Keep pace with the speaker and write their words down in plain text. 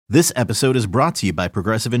This episode is brought to you by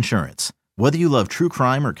Progressive Insurance. Whether you love true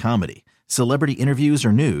crime or comedy, celebrity interviews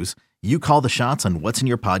or news, you call the shots on what's in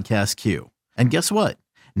your podcast queue. And guess what?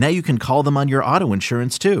 Now you can call them on your auto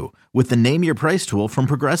insurance too with the Name Your Price tool from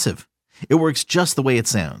Progressive. It works just the way it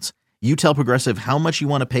sounds. You tell Progressive how much you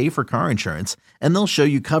want to pay for car insurance, and they'll show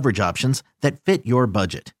you coverage options that fit your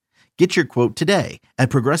budget. Get your quote today at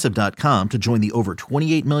Progressive.com to join the over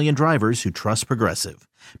 28 million drivers who trust Progressive.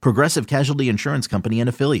 Progressive Casualty Insurance Company and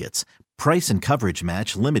Affiliates. Price and coverage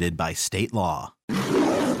match limited by state law.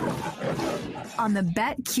 On the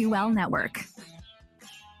BetQL Network.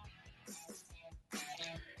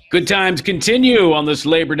 Good times continue on this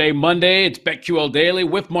Labor Day Monday. It's BetQL Daily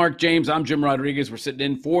with Mark James. I'm Jim Rodriguez. We're sitting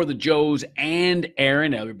in for the Joes and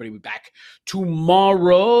Aaron. Everybody will be back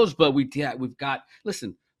tomorrow. But we've got,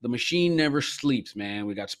 listen, the machine never sleeps, man.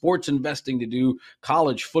 We got sports investing to do,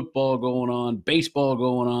 college football going on, baseball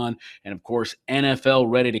going on, and of course, NFL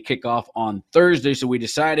ready to kick off on Thursday. So we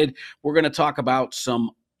decided we're going to talk about some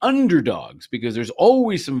underdogs because there's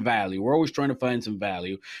always some value. We're always trying to find some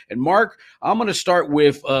value. And Mark, I'm going to start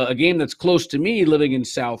with a game that's close to me living in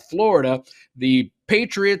South Florida. The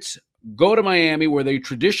Patriots go to Miami, where they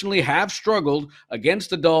traditionally have struggled against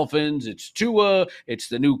the Dolphins. It's Tua, it's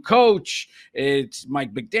the new coach, it's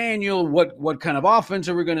Mike McDaniel. What kind of offense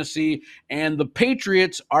are we going to see? And the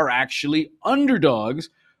Patriots are actually underdogs,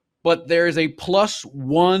 but there's a plus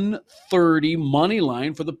 130 money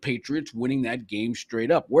line for the Patriots winning that game straight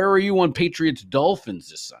up. Where are you on Patriots Dolphins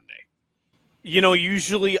this Sunday? You know,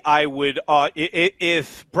 usually I would,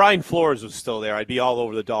 if Brian Flores was still there, I'd be all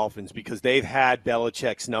over the Dolphins because they've had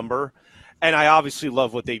Belichick's number. And I obviously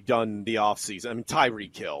love what they've done the offseason. I mean,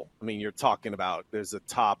 Tyreek Hill. I mean, you're talking about there's a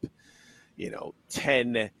top,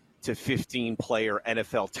 10 to 15 player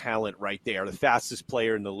NFL talent right there. The fastest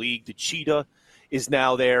player in the league, the Cheetah, is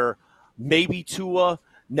now there. Maybe Tua.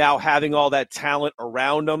 Now having all that talent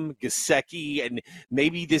around them, Gesicki, and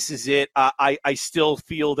maybe this is it. I still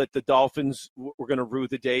feel that the Dolphins were going to rue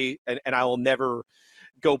the day, and I will never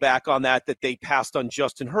go back on that they passed on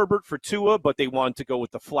Justin Herbert for Tua, but they wanted to go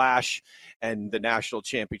with the flash and the national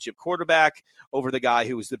championship quarterback over the guy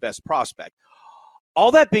who was the best prospect.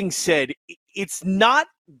 All that being said, it's not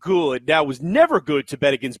good. Now, it was never good to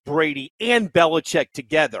bet against Brady and Belichick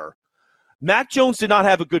together. Mac Jones did not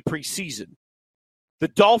have a good preseason. The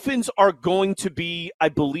Dolphins are going to be, I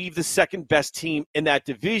believe, the second best team in that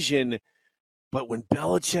division. But when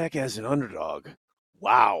Belichick has an underdog,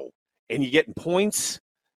 wow. And you're getting points,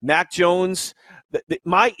 Mac Jones.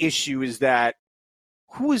 My issue is that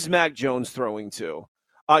who is Mac Jones throwing to?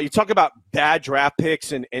 You talk about bad draft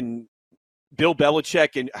picks and Bill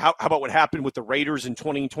Belichick, and how about what happened with the Raiders in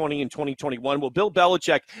 2020 and 2021? Well, Bill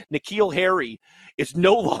Belichick, N'Keal Harry, is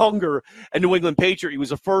no longer a New England Patriot. He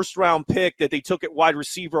was a first-round pick that they took at wide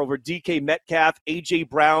receiver over DK Metcalf, A.J.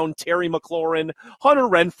 Brown, Terry McLaurin, Hunter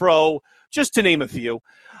Renfrow, just to name a few.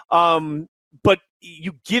 But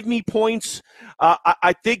you give me points.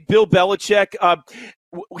 I think Bill Belichick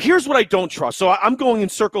here's what I don't trust. So I'm going in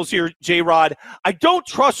circles here, J-Rod. I don't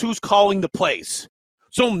trust who's calling the plays.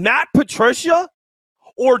 So Matt Patricia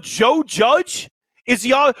or Joe Judge is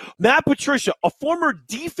Matt Patricia, a former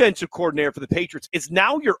defensive coordinator for the Patriots, is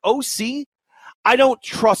now your OC? I don't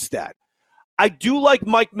trust that. I do like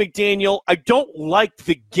Mike McDaniel. I don't like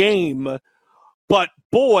the game, but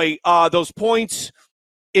boy, those points.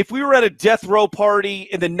 If we were at a death row party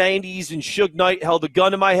in the 90s and Suge Knight held a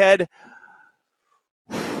gun to my head,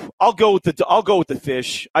 I'll go with the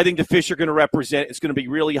Fish. I think the Fish are going to represent. It's going to be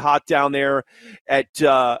really hot down there at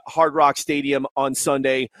Hard Rock Stadium on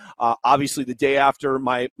Sunday. Obviously, the day after,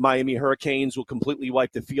 my Miami Hurricanes will completely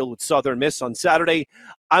wipe the field with Southern Miss on Saturday.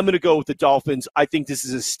 I'm going to go with the Dolphins. I think this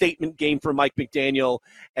is a statement game for Mike McDaniel,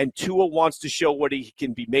 and Tua wants to show what he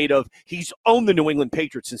can be made of. He's owned the New England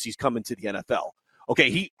Patriots since he's come into the NFL.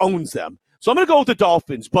 Okay, he owns them. So I'm going to go with the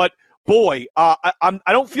Dolphins. But, boy, I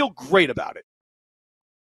don't feel great about it.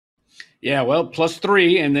 Yeah, well,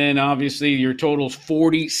 +3, and then obviously your total's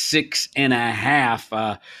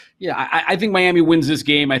 46.5. I think Miami wins this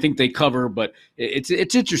game. I think they cover, but it's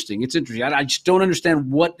interesting. It's interesting. I just don't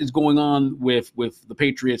understand what is going on with the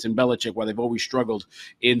Patriots and Belichick, why they've always struggled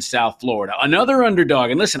in South Florida. Another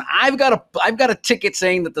underdog, and listen, I've got a ticket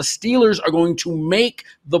saying that the Steelers are going to make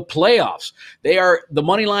the playoffs. They are the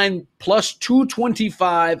money line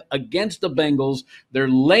 +225 against the Bengals. They're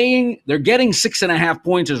getting 6.5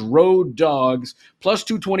 points as road dogs,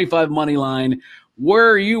 +225 money line.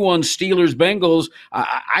 Where are you on Steelers-Bengals?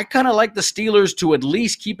 I kind of like the Steelers to at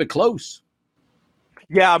least keep it close.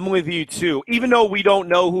 Yeah, I'm with you too. Even though we don't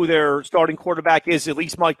know who their starting quarterback is, at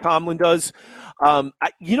least Mike Tomlin does.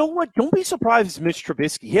 You know what? Don't be surprised if Mitch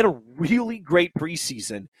Trubisky. He had a really great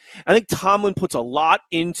preseason. I think Tomlin puts a lot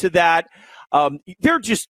into that. They're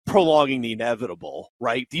just prolonging the inevitable,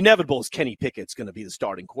 right? The inevitable is Kenny Pickett's going to be the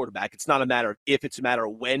starting quarterback. It's not a matter of if, it's a matter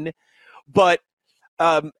of when. But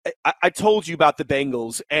I told you about the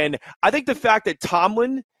Bengals, and I think the fact that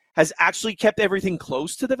Tomlin has actually kept everything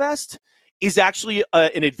close to the vest is actually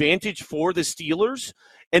an advantage for the Steelers.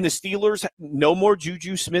 And the Steelers, no more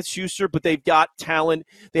Juju Smith-Schuster, but they've got talent.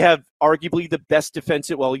 They have arguably the best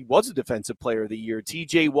defensive, well, he was a defensive player of the year,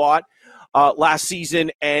 TJ Watt last season.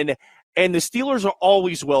 And the Steelers are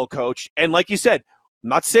always well coached. And like you said, I'm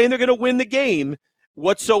not saying they're going to win the game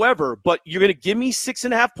whatsoever, but you're going to give me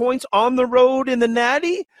 6.5 points on the road in the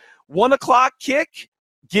Natty? 1 o'clock kick?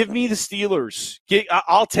 Give me the Steelers.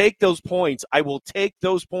 I'll take those points. I will take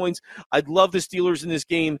those points. I'd love the Steelers in this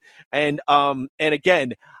game. And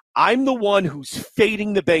again, I'm the one who's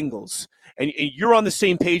fading the Bengals. And you're on the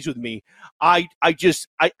same page with me. I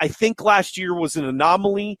think last year was an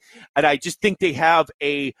anomaly, and I just think they have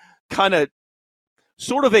a kind of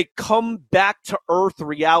sort of a come back to earth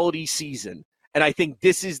reality season. And I think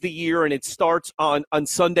this is the year, and it starts on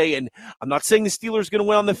Sunday. And I'm not saying the Steelers are going to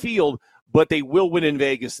win on the field, but they will win in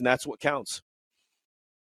Vegas, and that's what counts.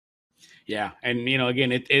 Yeah, and,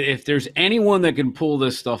 again, if there's anyone that can pull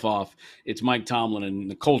this stuff off, it's Mike Tomlin and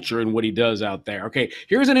the culture and what he does out there. Okay,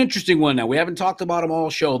 here's an interesting one now. We haven't talked about them all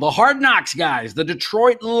show. The Hard Knocks guys, the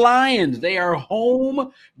Detroit Lions, they are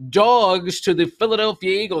home dogs to the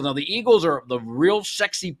Philadelphia Eagles. Now, the Eagles are the real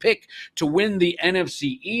sexy pick to win the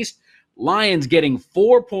NFC East. Lions getting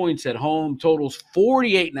 4 points at home, totals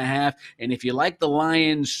 48.5. And if you like the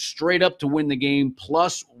Lions straight up to win the game,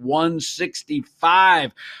 plus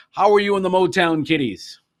 165. How are you in the Motown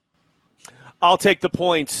Kitties? I'll take the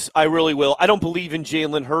points. I really will. I don't believe in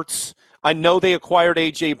Jalen Hurts. I know they acquired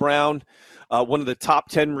A.J. Brown, one of the top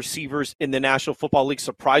 10 receivers in the National Football League,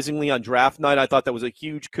 surprisingly on draft night. I thought that was a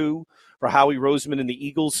huge coup for Howie Roseman and the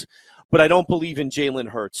Eagles. But I don't believe in Jalen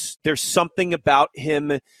Hurts. There's something about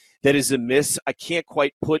him that is amiss. I can't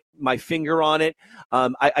quite put my finger on it.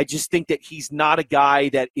 I just think that he's not a guy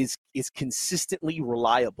that is consistently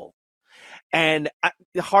reliable. And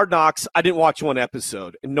Hard Knocks, I didn't watch one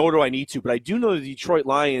episode, and nor do I need to, but I do know the Detroit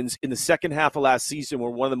Lions in the second half of last season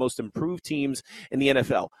were one of the most improved teams in the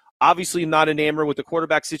NFL. Obviously not enamored with the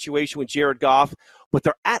quarterback situation with Jared Goff, but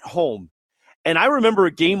they're at home. And I remember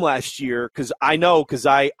a game last year because I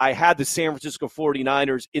had the San Francisco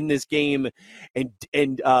 49ers in this game, and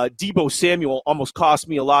Deebo Samuel almost cost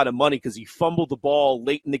me a lot of money because he fumbled the ball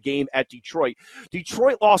late in the game at Detroit.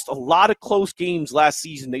 Detroit lost a lot of close games last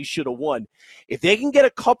season they should have won. If they can get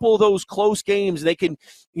a couple of those close games, they can,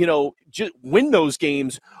 just win those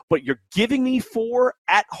games, but you're giving me 4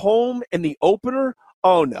 at home in the opener?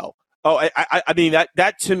 Oh, no. Oh, I mean,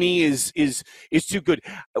 that to me is too good.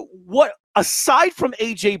 What, aside from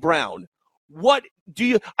A.J. Brown, what do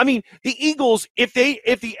you – I mean, the Eagles, if the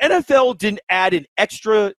NFL didn't add an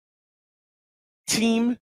extra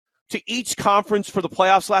team to each conference for the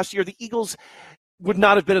playoffs last year, the Eagles would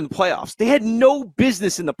not have been in the playoffs. They had no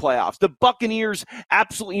business in the playoffs. The Buccaneers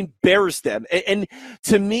absolutely embarrassed them. And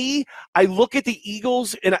to me, I look at the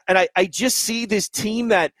Eagles, and I just see this team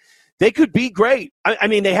that – they could be great. I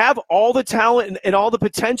mean, they have all the talent and all the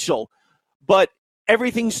potential, but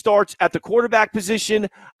everything starts at the quarterback position.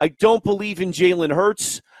 I don't believe in Jalen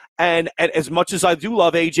Hurts. And as much as I do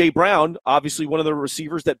love A.J. Brown, obviously one of the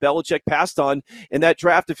receivers that Belichick passed on in that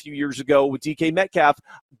draft a few years ago with DK Metcalf,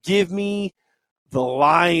 give me the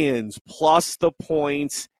Lions plus the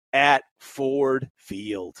points at Ford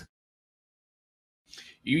Field.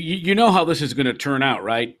 You know how this is going to turn out,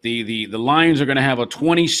 right? The Lions are going to have a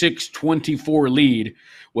 26-24 lead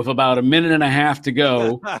with about a minute and a half to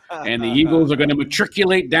go, and the Eagles are going to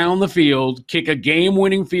matriculate down the field, kick a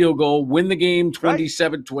game-winning field goal, win the game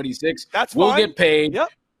 27-26. That's we'll fine. Get paid. Yep.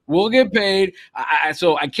 We'll get paid.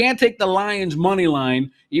 So I can't take the Lions' money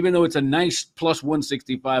line, even though it's a nice plus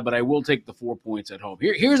 165, but I will take the 4 points at home.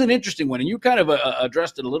 Here's an interesting one, and you kind of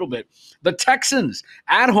addressed it a little bit. The Texans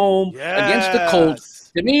at home against the Colts.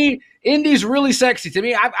 To me, Indy's really sexy. To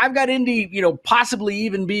me, I've got Indy, possibly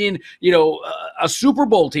even being, a Super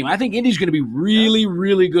Bowl team. I think Indy's going to be really,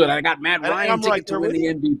 really good. I got Matt Ryan ticket to win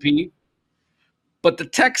the MVP. But the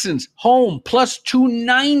Texans, home, plus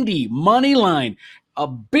 290, money line. A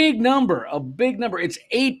big number. It's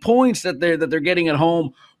 8 points that they're getting at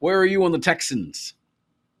home. Where are you on the Texans?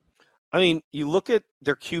 I mean, you look at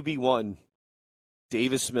their QB1,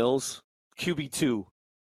 Davis Mills, QB2,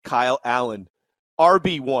 Kyle Allen,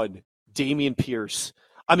 RB1, Dameon Pierce.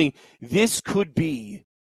 I mean, this could be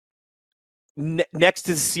next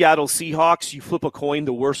to the Seattle Seahawks. You flip a coin,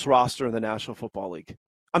 the worst roster in the National Football League.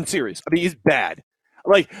 I'm serious. I mean, it's bad.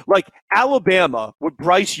 Like Alabama with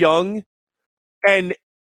Bryce Young and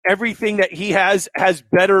everything that he has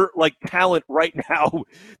better like talent right now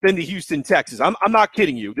than the Houston Texans. I'm not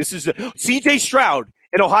kidding you. This is C.J. Stroud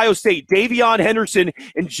in Ohio State, Davion Henderson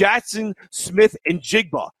and Jackson Smith and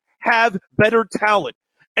Jigba have better talent.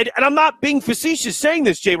 And I'm not being facetious saying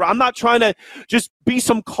this, J-Rod. I'm not trying to just be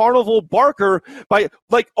some carnival barker by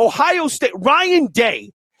like Ohio State. Ryan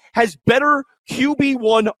Day has better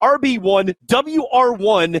QB1, RB1,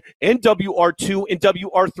 WR1, and WR2 and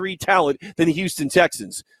WR3 talent than the Houston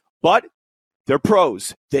Texans. But they're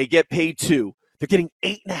pros. They get paid too. They're getting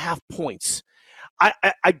 8.5 points.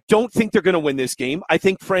 I don't think they're going to win this game. I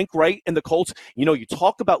think Frank Wright and the Colts, you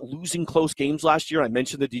talk about losing close games last year. I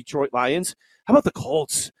mentioned the Detroit Lions. How about the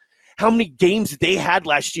Colts? How many games they had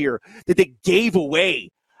last year that they gave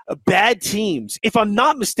away? Bad teams. If I'm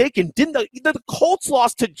not mistaken, didn't the Colts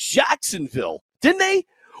lost to Jacksonville? Didn't they?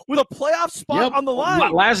 With a playoff spot on the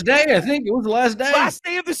line. Last day, I think. It was the last day. Last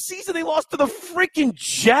day of the season, they lost to the freaking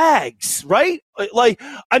Jags, right?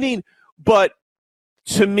 But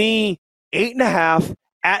to me, 8.5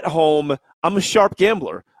 at home, I'm a sharp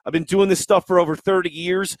gambler. I've been doing this stuff for over 30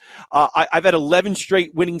 years. I've had 11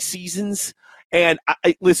 straight winning seasons. And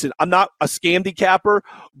listen, I'm not a scam decapper,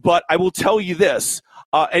 but I will tell you this.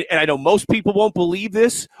 And I know most people won't believe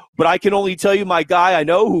this, but I can only tell you my guy I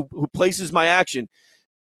know who places my action.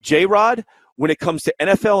 J-Rod, when it comes to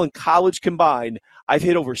NFL and college combined, I've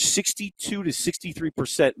hit over 62 to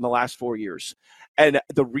 63% in the last 4 years. And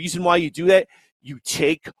the reason why you do that, you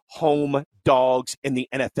take home dogs in the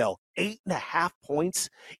NFL. 8.5 points,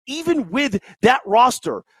 even with that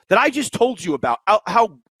roster that I just told you about,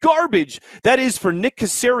 how garbage that is for Nick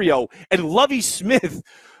Caserio and Lovie Smith,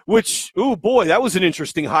 which, oh boy, that was an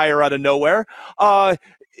interesting hire out of nowhere.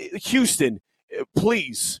 Houston,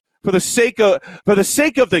 please, for the sake of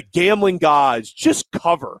the gambling gods, just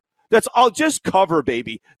cover. That's all. Just cover,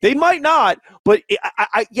 baby. They might not, but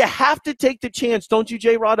you have to take the chance, don't you,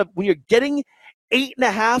 J-Rod? When you're getting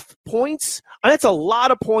 8.5 points, and that's a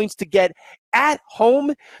lot of points to get at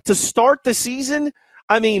home to start the season.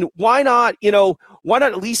 I mean, why not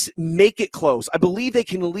at least make it close? I believe they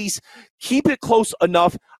can at least keep it close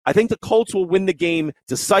enough. I think the Colts will win the game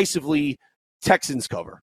decisively. Texans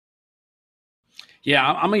cover.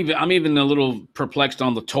 Yeah, I'm even a little perplexed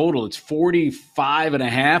on the total. It's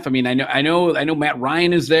 45.5. I mean, I know Matt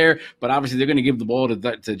Ryan is there, but obviously they're going to give the ball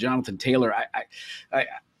to Jonathan Taylor.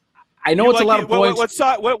 I know it's a lot of points.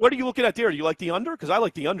 What are you looking at there? Do you like the under? Because I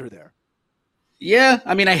like the under there. Yeah,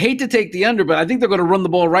 I mean, I hate to take the under, but I think they're going to run the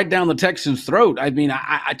ball right down the Texans' throat. I mean,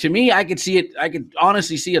 to me, I could see it. I could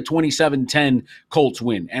honestly see a 27-10 Colts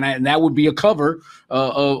win, and that would be a cover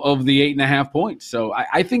of the 8.5 points. So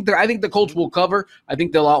I think the Colts will cover. I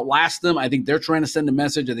think they'll outlast them. I think they're trying to send a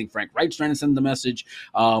message. I think Frank Wright's trying to send the message.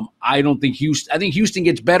 I don't think Houston. I think Houston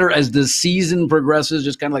gets better as the season progresses,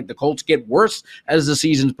 just kind of like the Colts get worse as the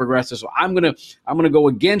season progresses. So I'm gonna go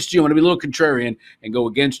against you. I'm gonna be a little contrarian and go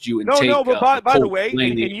against you and take. By the way,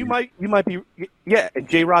 and you might be, yeah, and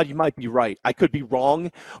J-Rod, you might be right. I could be wrong,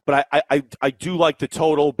 but I do like the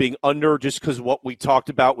total being under just because of what we talked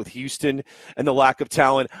about with Houston and the lack of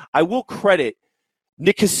talent. I will credit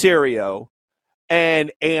Nick Caserio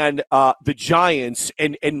and the Giants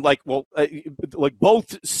and like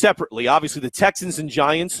both separately, obviously the Texans and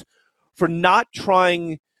Giants, for not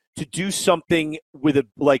trying to do something with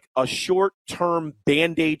a short-term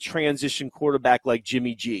Band-Aid transition quarterback like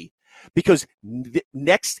Jimmy G. Because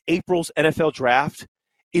next April's NFL draft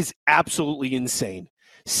is absolutely insane.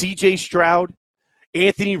 C.J. Stroud,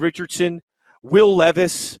 Anthony Richardson, Will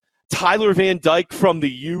Levis, Tyler Van Dyke from the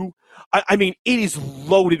U. I mean, it is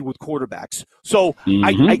loaded with quarterbacks. So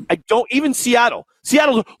I don't even Seattle.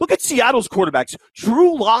 Look at Seattle's quarterbacks.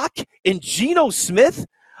 Drew Lock and Geno Smith.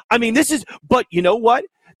 I mean, but you know what?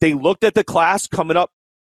 They looked at the class coming up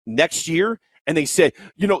next year and they said,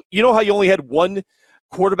 you know how you only had one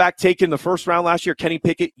quarterback taken in the first round last year, Kenny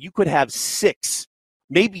Pickett? You could have 6,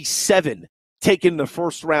 maybe 7 taken in the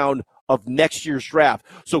first round of next year's draft.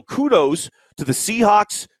 So kudos to the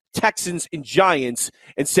Seahawks, Texans, and Giants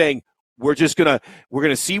and saying, we're going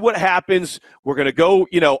to see what happens. We're going to go,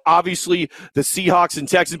 obviously the Seahawks and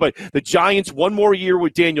Texans, but the Giants one more year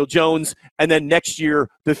with Daniel Jones, and then next year,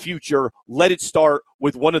 the future. Let it start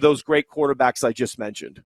with one of those great quarterbacks I just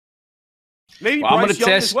mentioned. Maybe Bryce Young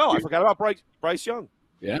as well. I forgot about Bryce Young.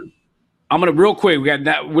 Yeah. I'm going to real quick. We got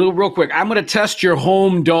that real quick. I'm going to test your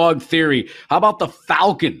home dog theory. How about the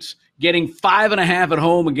Falcons getting 5.5 at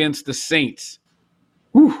home against the Saints.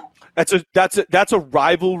 Whew. That's a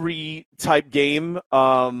rivalry type game.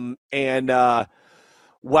 Wow,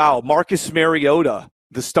 Marcus Mariota,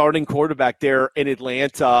 the starting quarterback there in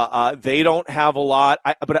Atlanta. They don't have a lot.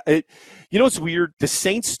 You know what's weird? The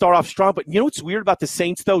Saints start off strong, but you know what's weird about the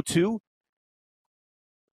Saints though too?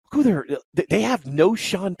 They have no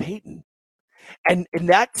Sean Payton. And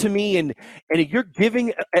that to me, and you're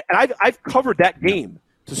giving, and I've covered that game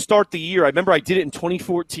to start the year. I remember I did it in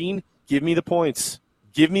 2014. Give me the points.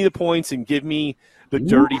 Give me the points and give me the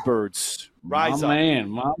Dirty Birds. Rise up.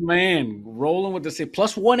 My man. Rolling with the same.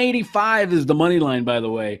 Plus 185 is the money line, by the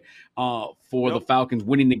way, for the Falcons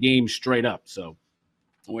winning the game straight up. So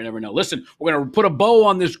we never know. Listen, we're going to put a bow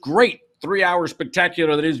on this great 3-hour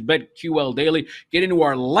spectacular that is BetQL Daily. Get into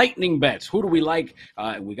our lightning bets. Who do we like?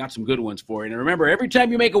 We got some good ones for you. And remember, every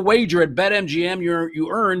time you make a wager at BetMGM, you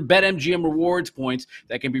earn BetMGM rewards points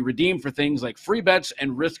that can be redeemed for things like free bets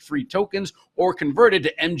and risk-free tokens or converted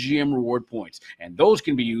to MGM reward points. And those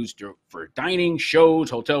can be used for dining,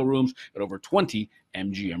 shows, hotel rooms at over 20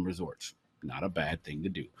 MGM resorts. Not a bad thing to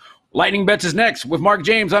do. Lightning Bets is next. With Mark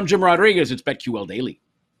James, I'm Jim Rodriguez. It's BetQL Daily.